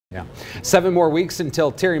Yeah. 7 more weeks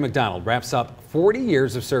until Terry McDonald wraps up 40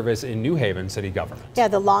 years of service in New Haven city government. Yeah,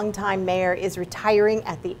 the longtime mayor is retiring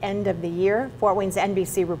at the end of the year. Fort Wayne's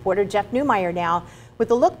NBC reporter Jeff Newmeyer now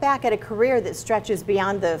with a look back at a career that stretches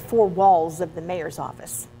beyond the 4 walls of the mayor's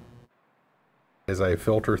office. As I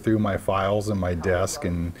filter through my files in my desk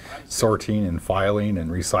and sorting and filing and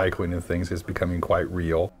recycling of things, is becoming quite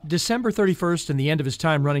real. December 31st and the end of his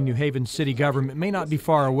time running New Haven city government may not be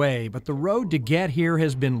far away, but the road to get here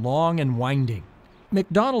has been long and winding.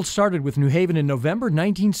 McDonald started with New Haven in November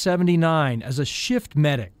 1979 as a shift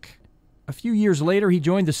medic. A few years later, he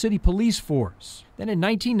joined the city police force. Then in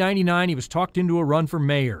 1999, he was talked into a run for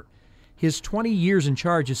mayor. His 20 years in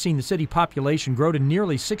charge has seen the city population grow to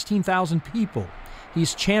nearly 16,000 people.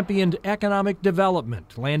 He's championed economic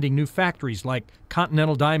development, landing new factories like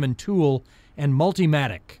Continental Diamond Tool and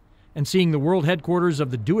Multimatic, and seeing the world headquarters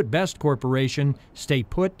of the Do It Best Corporation stay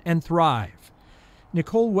put and thrive.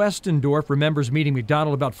 Nicole Westendorf remembers meeting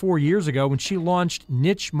McDonald about 4 years ago when she launched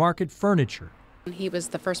Niche Market Furniture. He was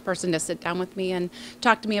the first person to sit down with me and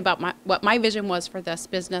talk to me about what my vision was for this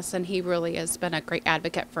business, and he really has been a great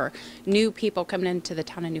advocate for new people coming into the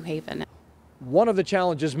town of New Haven. One of the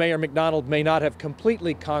challenges Mayor McDonald may not have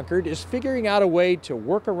completely conquered is figuring out a way to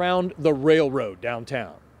work around the railroad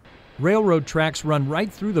downtown. Railroad tracks run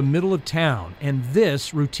right through the middle of town, and this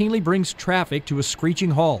routinely brings traffic to a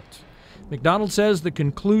screeching halt. McDonald says the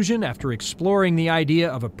conclusion, after exploring the idea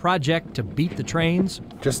of a project to beat the trains,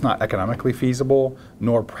 just not economically feasible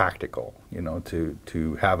nor practical. You know,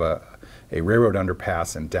 to have a railroad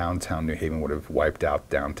underpass in downtown New Haven would have wiped out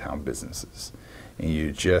downtown businesses, and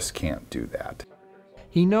you just can't do that.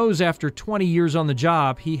 He knows after 20 years on the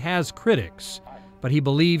job he has critics, but he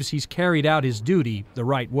believes he's carried out his duty the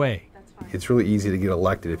right way. It's really easy to get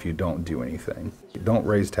elected if you don't do anything. Don't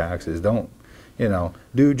raise taxes, don't,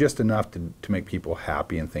 do just enough to make people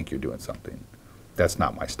happy and think you're doing something. That's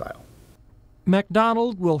not my style.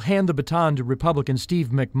 McDonald will hand the baton to Republican Steve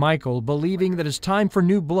McMichael, believing that it's time for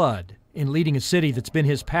new blood in leading a city that's been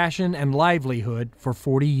his passion and livelihood for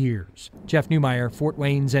 40 years. Jeff Newmeyer, Fort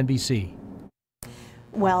Wayne's NBC.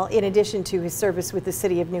 Well, in addition to his service with the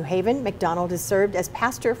city of New Haven, McDonald has served as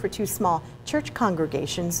pastor for 2 small church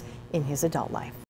congregations in his adult life.